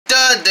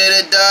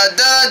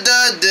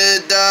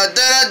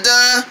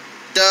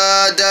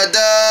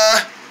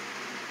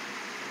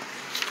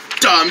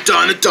Dum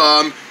dum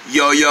dum.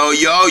 Yo yo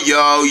yo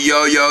yo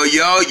yo yo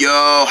yo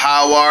yo.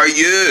 How are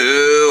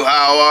you?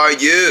 How are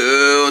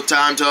you?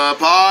 Time to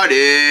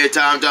party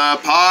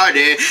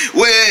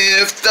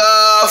with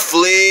the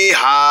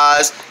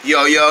Fehas.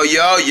 Yo yo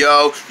yo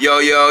yo yo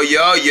yo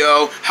yo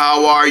yo.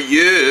 How are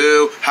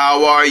you?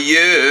 How are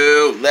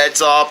you?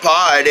 Let's all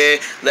party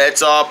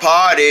with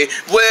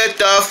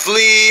the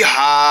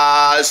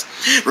Fehas.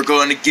 We're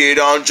gonna get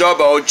on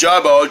jubbo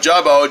jubbo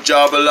jubbo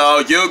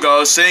jubbo. You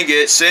go sing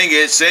it.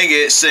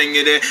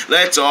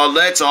 Let's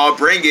all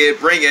bring it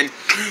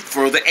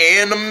for the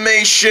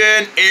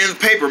animation and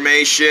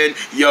papermation.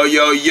 Yo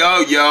yo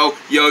yo yo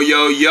yo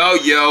yo yo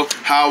yo.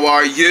 How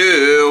are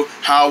you?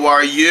 How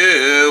are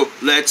you?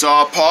 Let's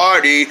all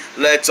party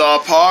with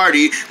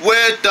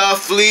the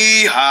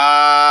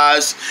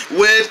Fehas.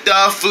 With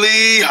the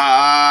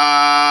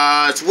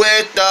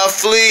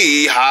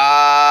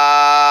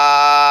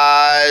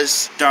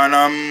Fehas.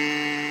 Dun-dum.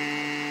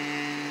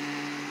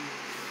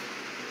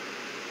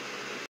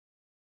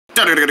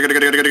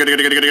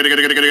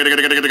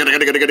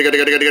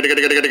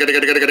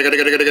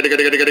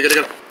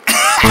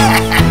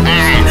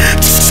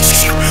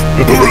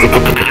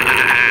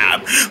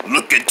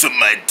 Look into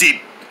my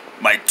deep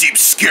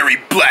scary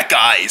black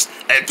eyes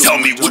and tell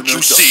me what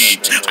you see.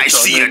 I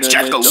see a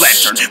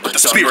jack-o'-lantern with the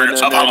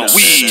spirit of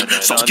Halloween.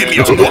 So give me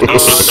a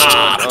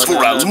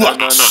for a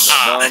look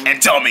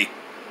and tell me.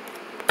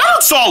 That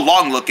looks all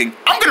long looking.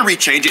 I'm gonna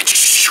rechange it.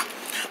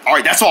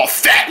 Alright, that's all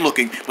fat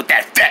looking with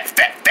that fat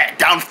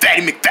down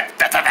fatty McFat.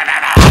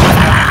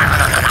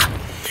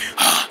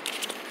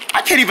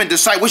 I can't even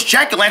decide which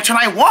jack-o'-lantern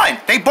I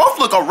want. They both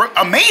look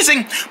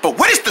amazing, but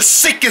what is the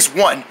sickest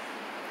one?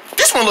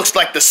 This one looks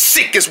like the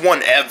sickest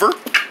one ever.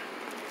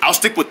 I'll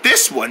stick with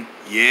this one.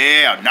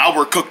 Yeah, now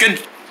we're cooking.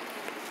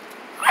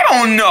 I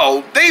don't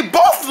know. They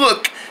both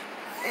look...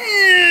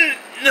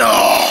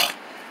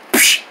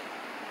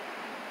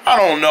 I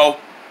don't know.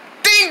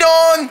 Ding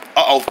dong!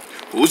 Uh-oh.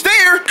 Who's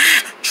there?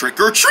 Trick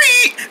or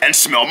treat and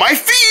smell my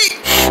feet.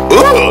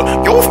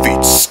 Ugh, your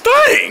feet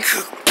stink.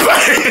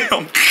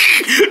 Bam.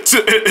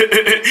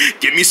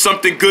 Give me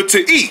something good to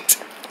eat.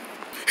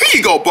 Here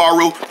you go,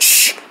 Baru.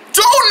 Shh,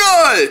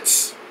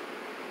 donuts.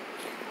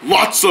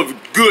 Lots of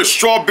good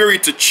strawberry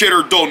to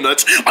cheddar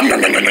donuts. You know,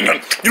 I'm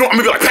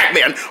gonna be like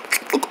Pac-Man.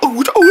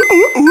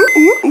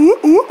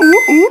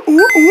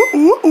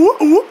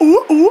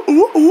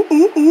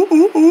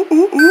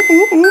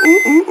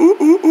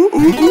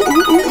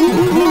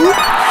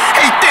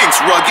 Hey, thanks,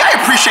 Ruggy. I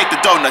appreciate the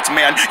donuts,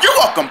 man. You're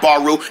welcome,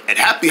 Baru. And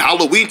happy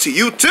Halloween to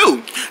you,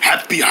 too.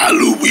 Happy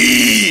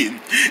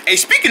Halloween. Hey,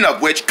 speaking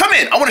of which, come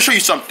in. I want to show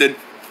you something.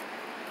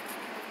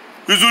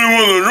 You want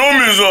to show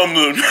me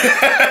something?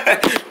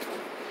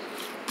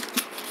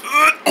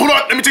 Hold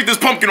on, let me take this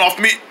pumpkin off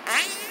me.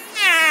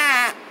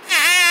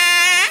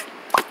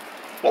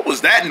 What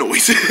was that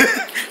noise?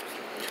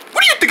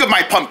 What do you think of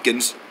my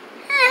pumpkins?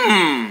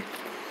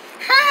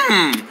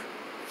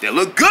 They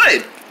look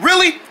good.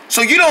 Really?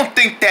 So you don't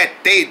think that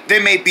they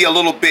may be a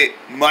little bit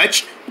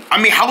much? I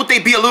mean, how would they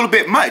be a little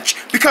bit much?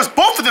 Because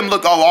both of them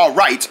look all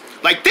right.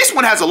 Like this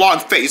one has a long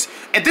face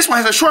and this one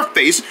has a short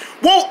face.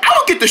 Well, I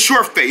don't get the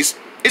short face.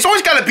 It's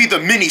always got to be the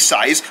mini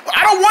size.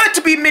 I don't want it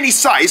to be mini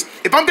size.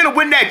 If I'm going to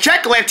win that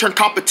jack-o'-lantern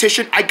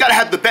competition, I got to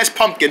have the best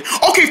pumpkin.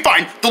 Okay,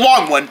 fine. The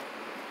long one.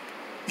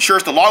 You sure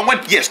it's the long one?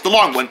 Yes, the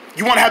long one.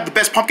 You want to have the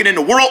best pumpkin in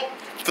the world?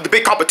 For the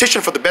big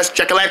competition for the best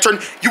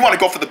jack-o'-lantern, you want to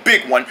go for the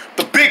big one.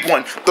 The big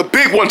one. The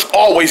big ones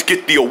always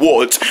get the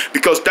awards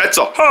because that's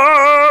a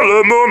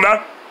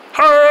Hallelujah.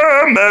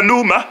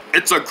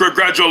 It's a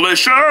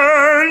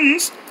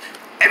congratulations.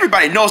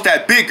 Everybody knows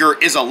that bigger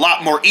is a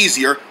lot more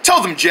easier.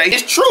 Tell them, Jay.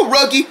 It's true,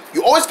 Ruggy.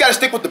 You always gotta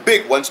stick with the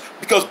big ones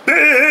because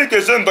big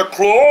is in the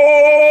claw.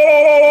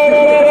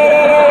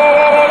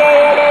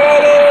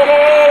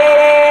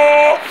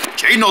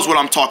 Jay knows what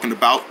I'm talking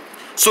about.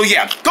 So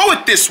yeah, go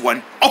with this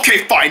one.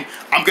 Okay, fine.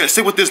 I'm gonna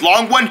stick with this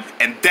long one,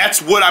 and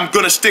that's what I'm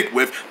gonna stick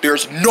with.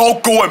 There's no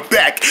going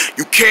back.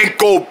 You can't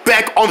go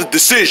back on the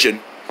decision.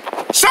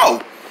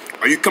 So,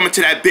 are you coming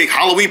to that big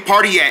Halloween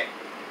party at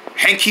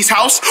Hanky's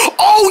house?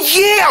 Oh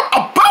yeah,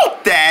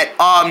 about that.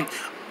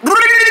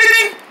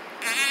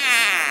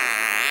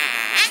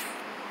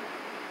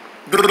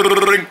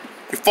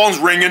 Your phone's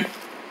ringing.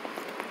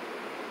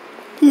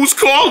 Who's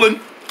calling?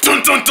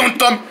 Dun dun dun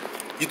dun.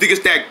 You think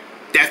it's that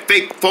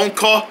fake phone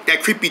call?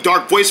 That creepy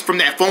dark voice from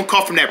that phone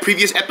call from that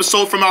previous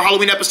episode, from our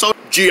Halloween episode?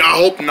 Gee, I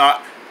hope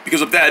not.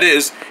 Because if that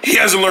is, he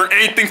hasn't learned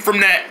anything from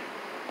that.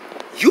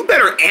 You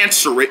better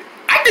answer it.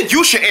 I think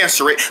you should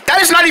answer it.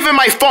 That is not even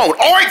my phone.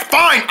 All right,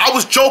 fine. I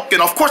was joking.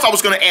 Of course I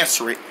was going to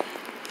answer it.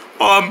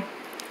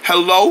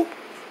 Hello?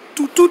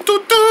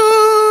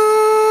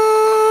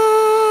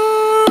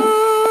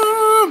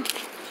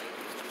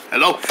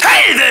 Hello?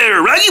 Hey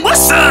there, Ruggy.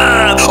 What's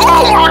up?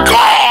 Oh, my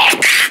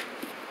God.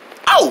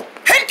 Oh,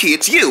 Henky,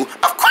 it's you.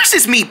 Of course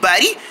it's me,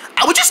 buddy.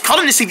 I was just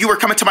calling to see if you were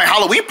coming to my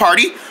Halloween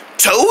party.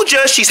 told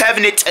ya she's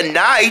having it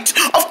tonight.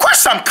 Of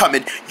course I'm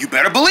coming. You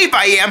better believe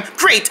I am.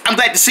 Great, I'm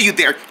glad to see you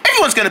there.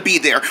 Everyone's gonna be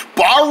there.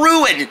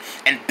 Baru and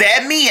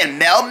Bemi and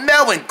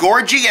Mel and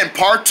Gorgie and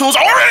Partools.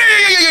 Oh,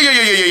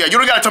 yeah. You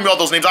don't gotta tell me all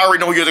those names. I already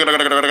know who you're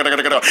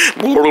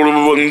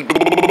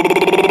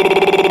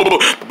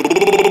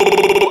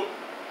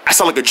I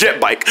sound like a jet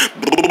bike.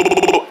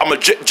 I'm a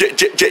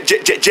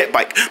jet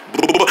bike.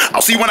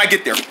 I'll see you when I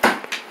get there.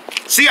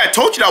 See, I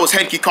told you that was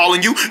Henki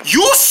calling you.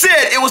 You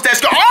said it was that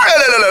scar.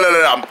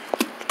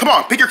 Come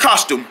on, pick your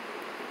costume.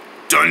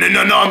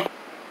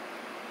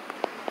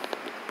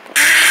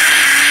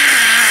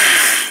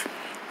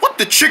 What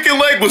the chicken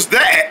leg was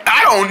that?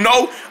 I don't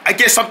know. I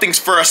guess something's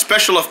for a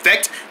special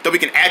effect that we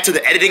can add to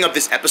the editing of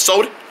this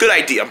episode. Good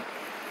idea.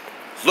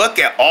 Look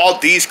at all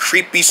these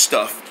creepy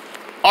stuff.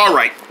 All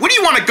right, where do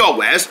you want to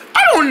go, as?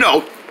 I don't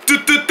know.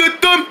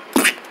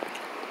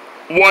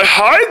 Why,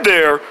 hi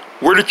there.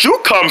 Where did you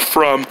come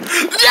from?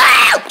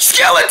 Ah,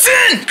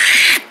 skeleton!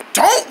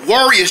 Don't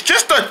worry, it's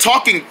just a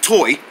talking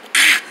toy.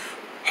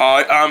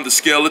 Hi, I'm the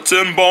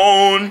skeleton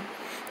bone.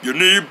 Your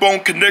knee bone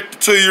connected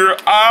to your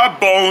eye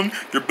bone.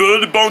 Your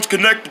belly bone's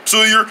connected to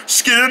your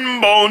skin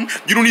bone.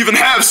 You don't even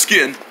have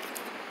skin.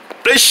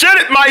 They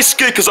shedded my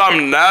skin because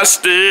I'm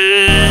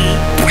nasty.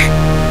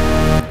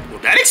 Well,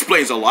 that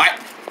explains a lot.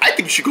 I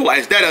think you should go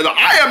as that.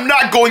 I am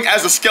not going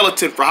as a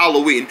skeleton for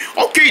Halloween.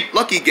 Okay,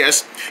 lucky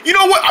guess. You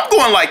know what? I'm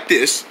going like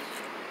this.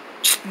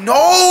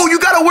 No, you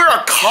gotta wear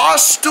a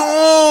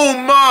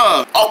costume.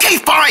 Okay,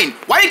 fine.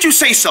 Why didn't you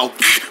say so?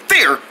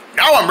 There.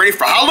 Now I'm ready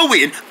for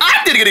Halloween.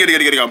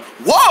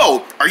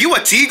 Whoa, are you a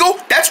Teagle?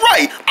 That's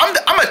right.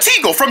 I'm a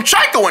Teagle from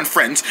Chico and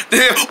Friends.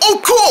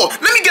 Oh, cool.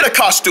 Let me get a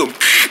costume.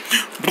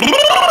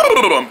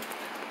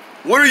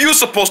 What are you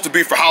supposed to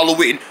be for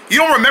Halloween? You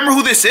don't remember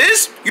who this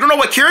is? You don't know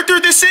what character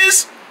this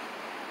is?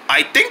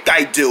 I think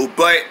I do,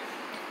 but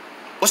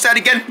what's that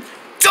again?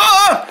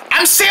 Duh!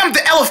 I'm Sam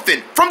the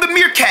Elephant from the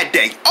Meerkat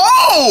Day.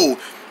 Oh,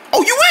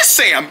 you is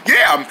Sam.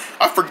 Yeah,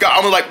 I forgot.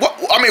 I'm like, what?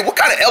 I mean, what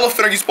kind of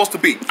elephant are you supposed to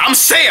be? I'm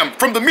Sam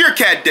from the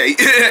Meerkat Day.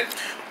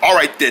 All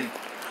right, then.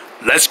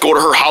 Let's go to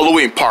her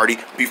Halloween party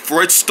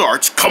before it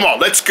starts. Come on,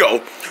 let's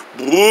go.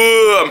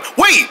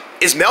 Wait,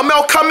 is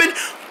Mel coming?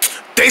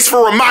 Thanks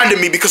for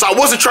reminding me because I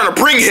wasn't trying to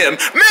bring him.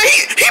 Man,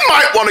 he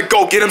might want to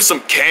go get him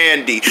some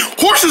candy.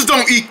 Horses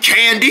don't eat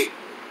candy.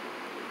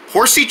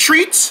 Horsey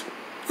treats?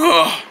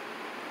 I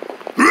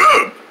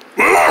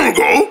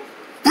go.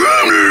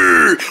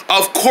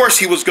 Of course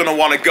he was gonna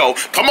want to go.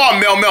 Come on,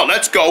 Mel,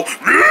 let's go.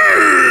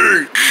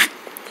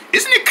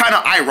 Isn't it kind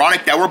of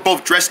ironic that we're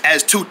both dressed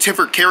as two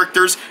Tiffer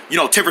characters? You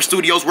know, Tiffer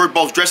Studios, we're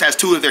both dressed as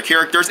two of their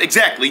characters.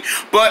 Exactly.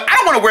 But I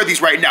don't want to wear these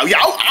right now. Yeah,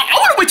 I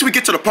want to wait till we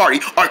get to the party.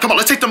 All right, come on,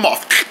 let's take them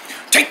off.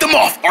 Take them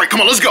off. All right,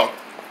 come on, let's go.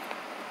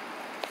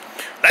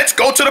 Let's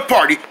go to the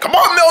party. Come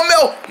on,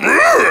 Mel.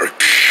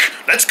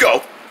 Let's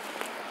go.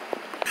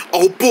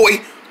 Oh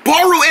boy,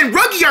 Baru and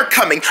Ruggy are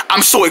coming.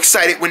 I'm so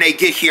excited when they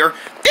get here.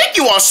 Thank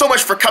you all so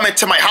much for coming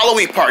to my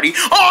Halloween party.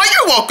 Oh,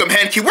 you're welcome,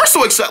 Henki. We're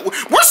so excited.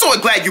 We're so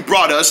glad you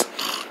brought us.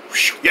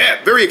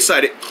 Yeah, very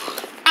excited.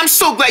 I'm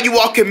so glad you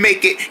all can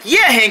make it.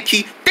 Yeah,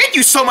 Henki, thank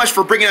you so much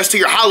for bringing us to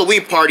your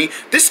Halloween party.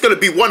 This is going to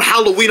be one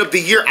Halloween of the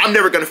year I'm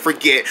never going to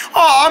forget.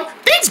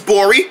 Thanks,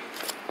 Bori.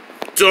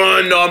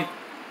 Done.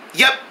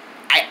 Yep,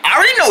 I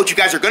already know what you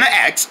guys are going to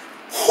ask.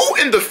 Who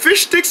in the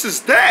fish sticks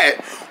is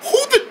that?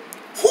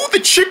 Who the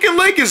chicken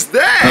leg is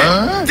that?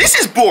 Huh? This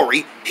is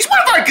Bori. He's one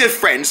of our good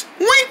friends.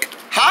 Wink.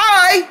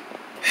 Hi.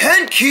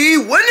 Henki,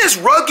 when is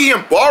Ruggy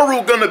and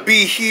Baru gonna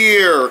be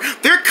here?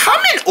 They're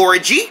coming,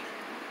 Orgy.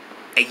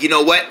 Hey, you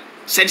know what?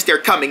 Since they're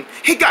coming,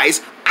 hey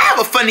guys, I have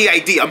a funny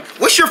idea.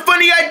 What's your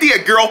funny idea,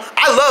 girl?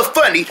 I love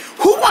funny.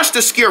 Who wants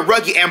to scare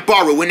Ruggy and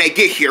Baru when they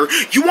get here?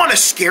 You want to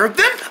scare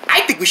them?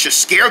 I think we should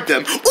scare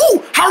them.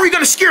 Ooh, how are we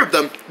gonna scare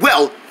them?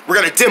 Well, we're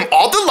gonna dim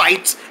all the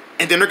lights,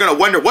 and then they're gonna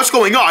wonder what's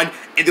going on,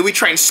 and then we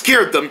try and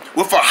scare them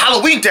with our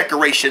Halloween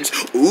decorations.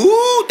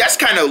 Ooh, that's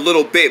kind of a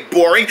little bit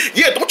boring.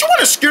 Yeah, don't you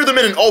want to scare them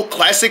in an old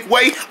classic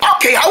way?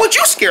 Okay, how would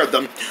you scare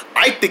them?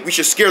 I think we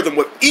should scare them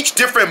with each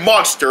different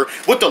monster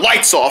with the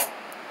lights off.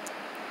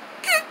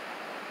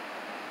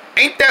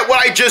 Ain't that what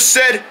I just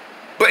said,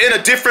 but in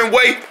a different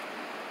way?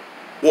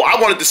 Well, I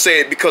wanted to say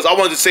it because I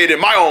wanted to say it in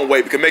my own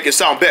way because it make it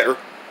sound better.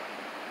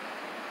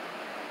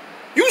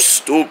 You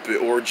stupid,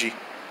 Orgy.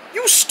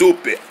 You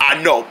stupid.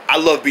 I know. I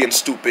love being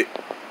stupid.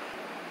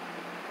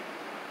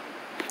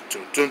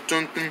 Dun, dun,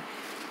 dun, dun.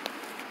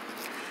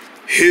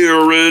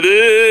 Here it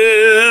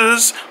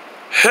is.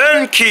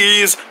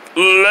 Henki's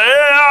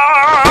lair.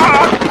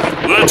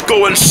 Let's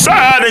go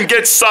inside and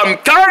get some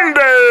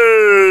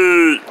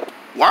candy.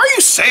 Why are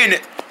you saying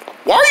it?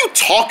 Why are you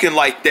talking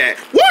like that?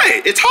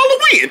 What? It's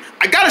Halloween.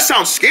 I gotta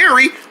sound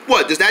scary.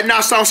 What? Does that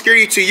not sound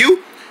scary to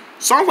you?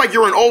 Sounds like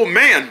you're an old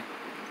man.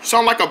 You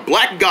sound like a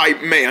black guy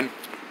man.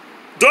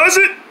 Does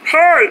it?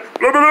 Hey!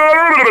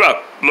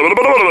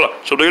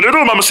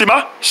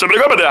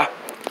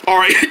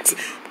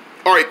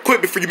 Alright,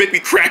 quit before you make me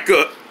crack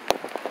up.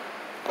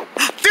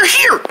 They're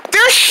here!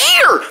 They're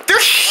here! They're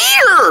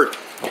here!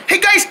 Hey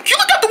guys, can you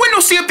look out the window,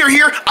 see if they're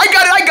here? I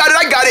got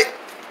it!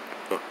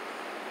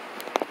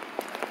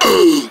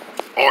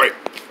 Alright,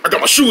 I got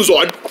my shoes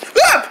on.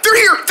 Ah, they're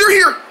here, they're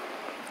here.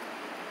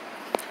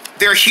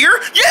 They're here?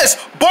 Yes,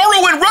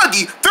 Borrow and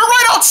Ruggy, they're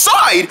right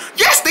outside.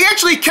 Yes, they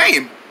actually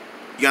came.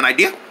 You got an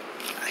idea?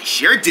 I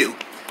sure do.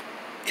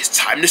 It's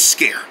time to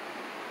scare.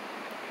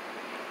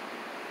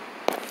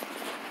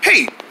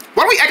 Hey,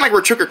 why don't we act like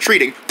we're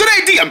trick-or-treating? Good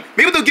idea.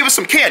 Maybe they'll give us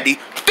some candy.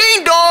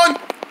 Ding dong,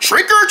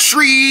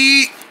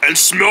 trick-or-treat. And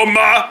smell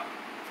my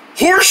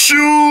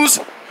horseshoes.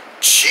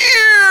 Cheer.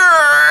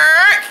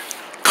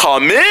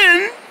 Come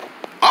in.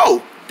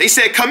 Oh, they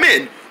said come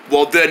in.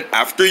 Well then,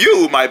 after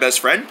you, my best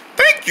friend.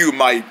 Thank you,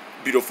 my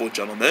beautiful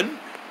gentleman.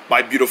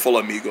 My beautiful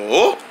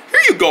amigo.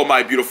 Here you go,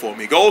 my beautiful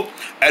amigo.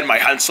 And my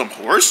handsome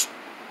horse.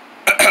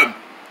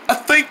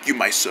 Thank you,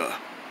 my sir.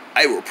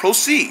 I will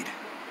proceed.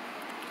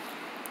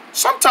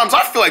 Sometimes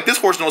I feel like this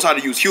horse knows how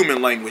to use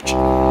human language.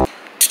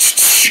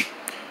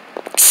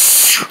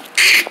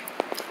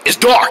 It's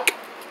dark.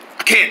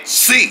 I can't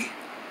see.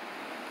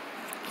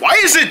 Why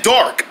is it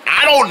dark?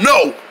 I don't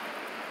know.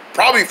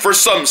 Probably for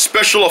some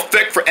special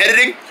effect for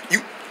editing.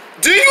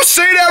 Did you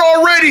say that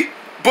already?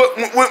 But,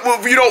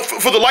 you know,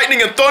 for the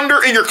lightning and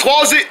thunder in your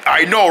closet?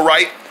 I know,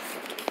 right?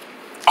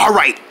 All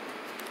right.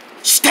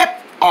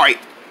 All right.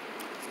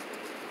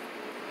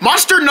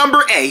 Monster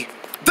number A,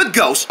 the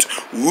ghost.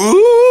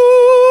 Woo!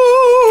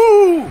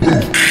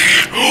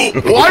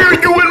 Why are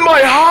you in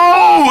my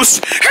house?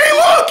 Hey,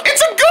 look,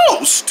 it's a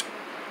ghost.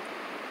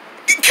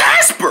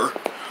 Casper.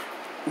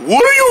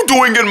 What are you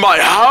doing in my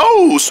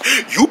house?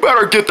 You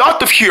better get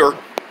out of here.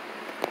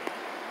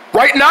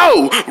 Right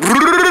now.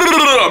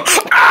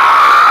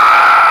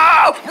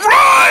 Ah!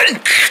 Run!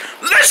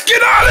 Let's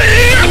get out of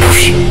here.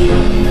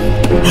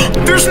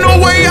 There's no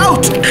way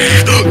out.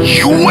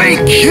 You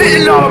ain't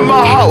getting out of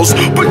my house.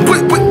 But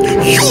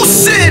you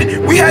said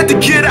we had to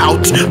get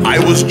out. I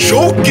was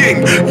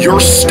joking. You're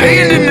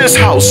staying in this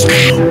house.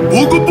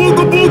 Booga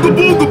booga booga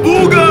booga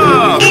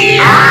booga.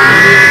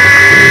 Ah!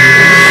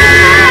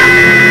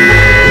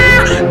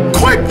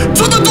 Quick,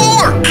 to the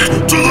door.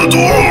 To the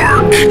door.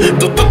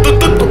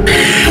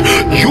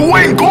 You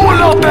ain't going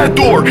out that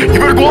door. You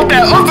better go out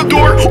that other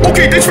door.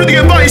 Okay, thanks for the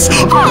advice.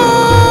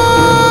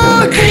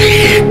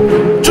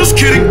 Just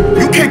kidding.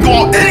 You can't go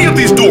out any of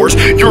these doors.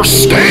 You're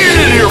staying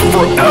in here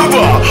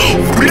forever.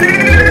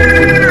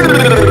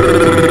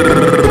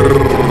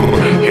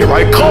 Here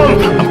I come.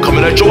 I'm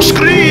coming at your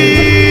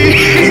screen.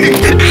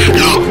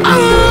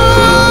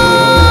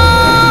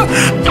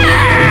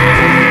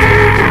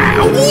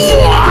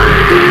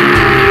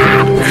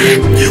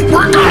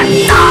 We're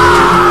gonna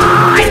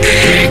die.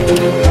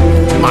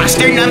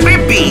 Monster number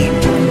B,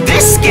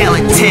 this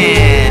skeleton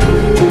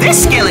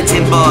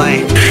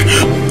boy.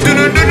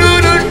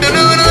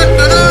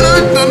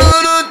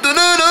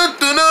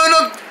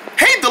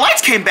 Hey, the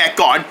lights came back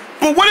on,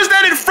 but what is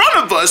that in front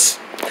of us?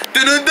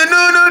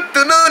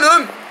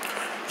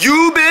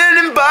 You've been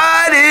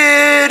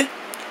invited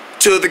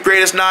to the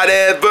greatest night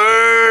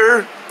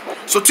ever.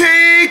 So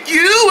take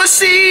you a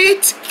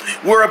seat.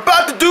 We're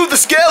about to do the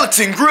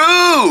skeleton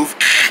groove.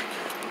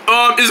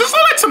 Is this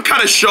like some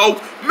kind of show?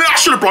 Man, I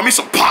should have brought me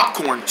some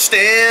popcorn.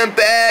 Stand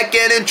back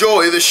and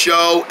enjoy the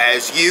show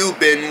as you've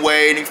been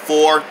waiting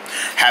for.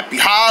 Happy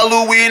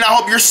Halloween, I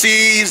hope your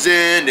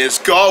season is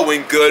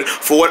going good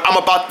for what I'm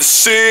about to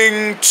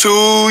sing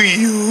to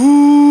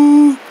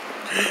you.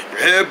 Your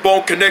head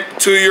bone connected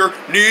to your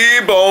knee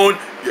bone.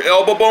 Your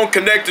elbow bone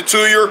connected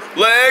to your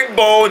leg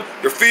bone.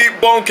 Your feet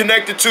bone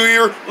connected to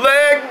your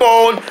leg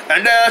bone.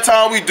 And that's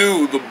how we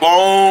do the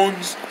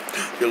bones.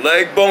 Your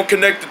leg bone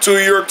connected to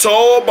your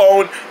toe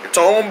bone. Your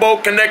toe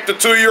bone connected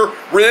to your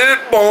rib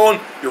bone.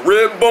 Your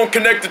rib bone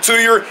connected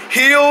to your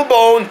heel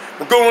bone.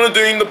 We're gonna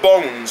ding the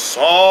bone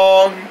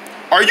song.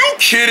 Are you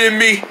kidding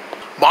me?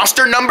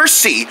 Monster number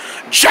C,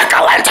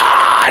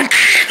 Jack-o'-lantern.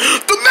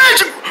 The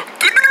magic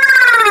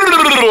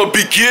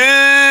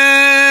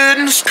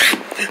begins.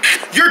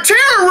 Your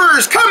terror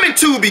is coming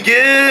to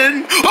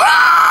begin.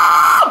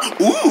 Ah!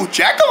 Ooh,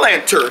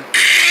 Jack-o'-lantern.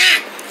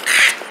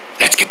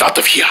 Let's get out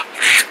of here.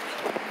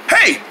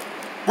 Hey,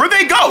 where'd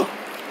they go?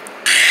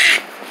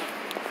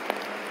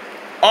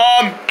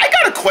 I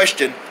got a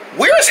question.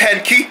 Where is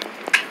Henke?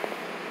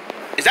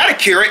 Is that a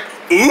carrot?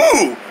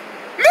 Ooh.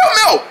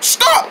 Mel,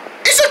 stop!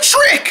 It's a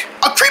trick!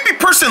 A creepy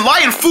person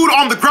lying food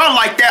on the ground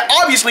like that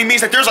obviously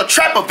means that there's a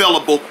trap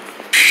available.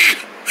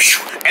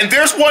 And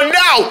there's one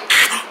now.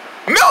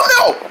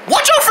 Mel,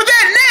 watch out for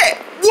that net!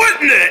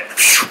 What net?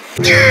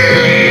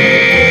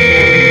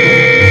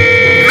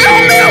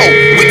 Mel,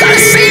 we gotta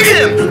save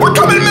him! We're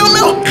coming,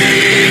 Mel!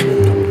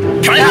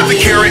 Can I have the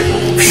carrot?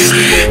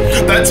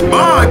 That's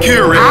my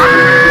carrot!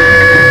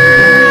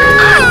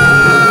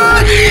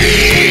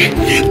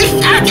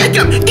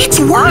 It's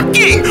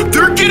working!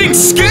 They're getting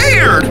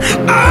scared!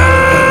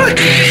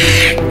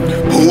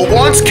 Who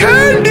wants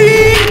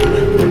candy?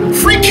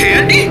 Free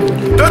candy?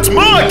 That's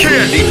my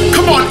candy!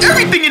 Come on,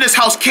 everything in this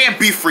house can't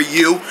be for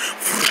you.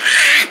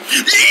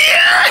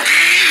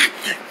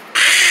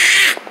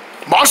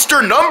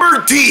 Monster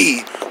number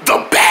D,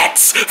 The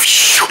bats!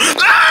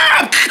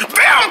 Ah!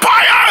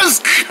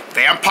 Vampires!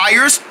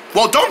 Vampires?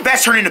 Well, don't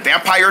bats turn into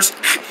vampires?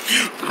 Get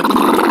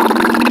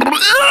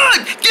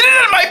it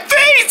out of my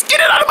face! Get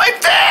it out of my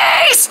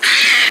face!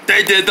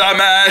 They did the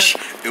mash.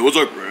 It was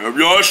a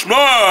graveyard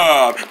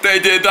smash. They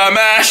did the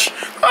mash.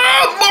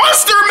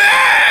 Monster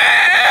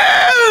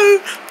Man!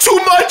 Too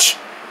much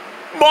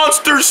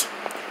monsters.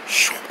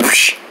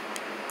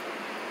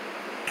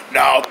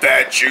 Now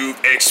that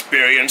you've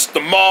experienced the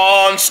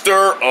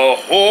monster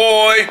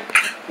ahoy,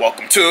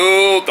 welcome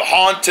to the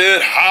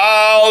haunted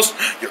house.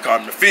 Your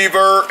common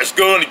fever is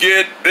gonna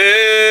get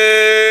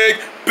big,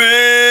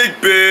 big,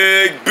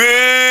 big,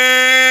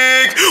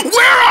 big.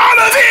 We're out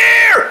of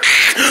here!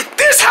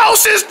 This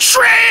house is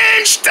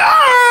trenched!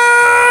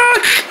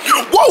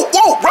 Whoa,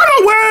 whoa, run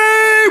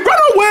away,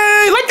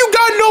 like you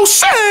got no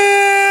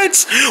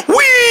sense!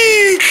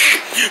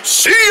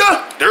 See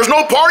ya! There's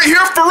no party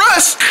here for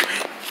us!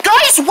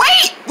 Guys,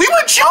 wait! We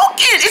were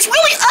joking! It's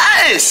really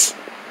us!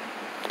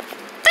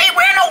 They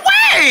ran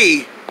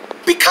away!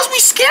 Because we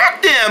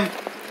scared them!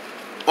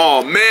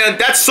 Oh man,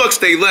 that sucks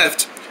they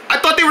left. I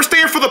thought they were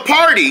staying for the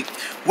party.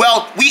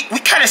 Well, we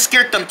kind of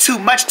scared them too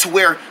much to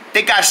where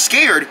they got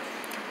scared.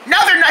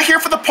 Now they're not here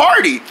for the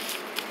party.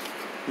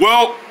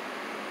 Well,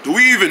 do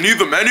we even need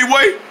them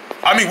anyway?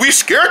 I mean, we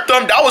scared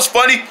them, that was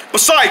funny.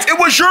 Besides, it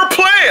was your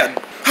plan.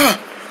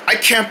 I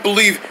can't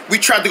believe we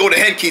tried to go to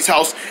Henke's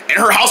house and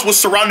her house was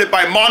surrounded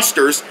by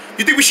monsters.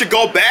 You think we should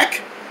go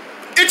back?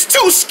 It's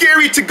too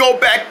scary to go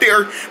back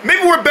there.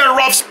 Maybe we're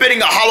better off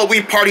spending a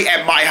Halloween party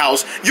at my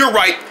house. You're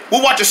right.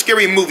 We'll watch a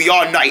scary movie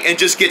all night and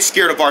just get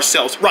scared of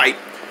ourselves. Right.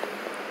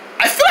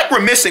 I feel like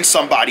we're missing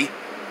somebody.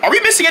 Are we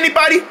missing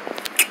anybody?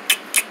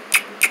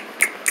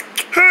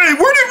 Hey,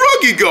 where did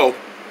Ruggy go?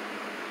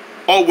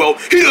 Oh well,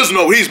 he doesn't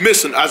know he's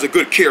missing as a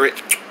good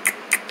carrot.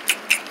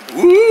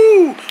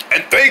 Woo!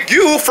 And thank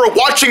you for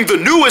watching the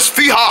newest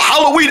Feha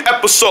Halloween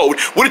episode.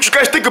 What did you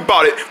guys think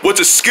about it? Was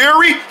it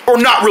scary or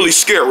not really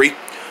scary?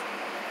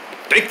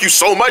 Thank you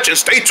so much and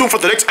stay tuned for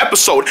the next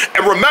episode.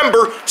 And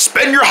remember,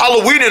 spend your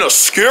Halloween in a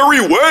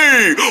scary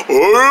way.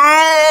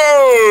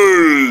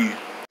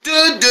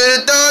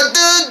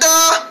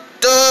 Hey!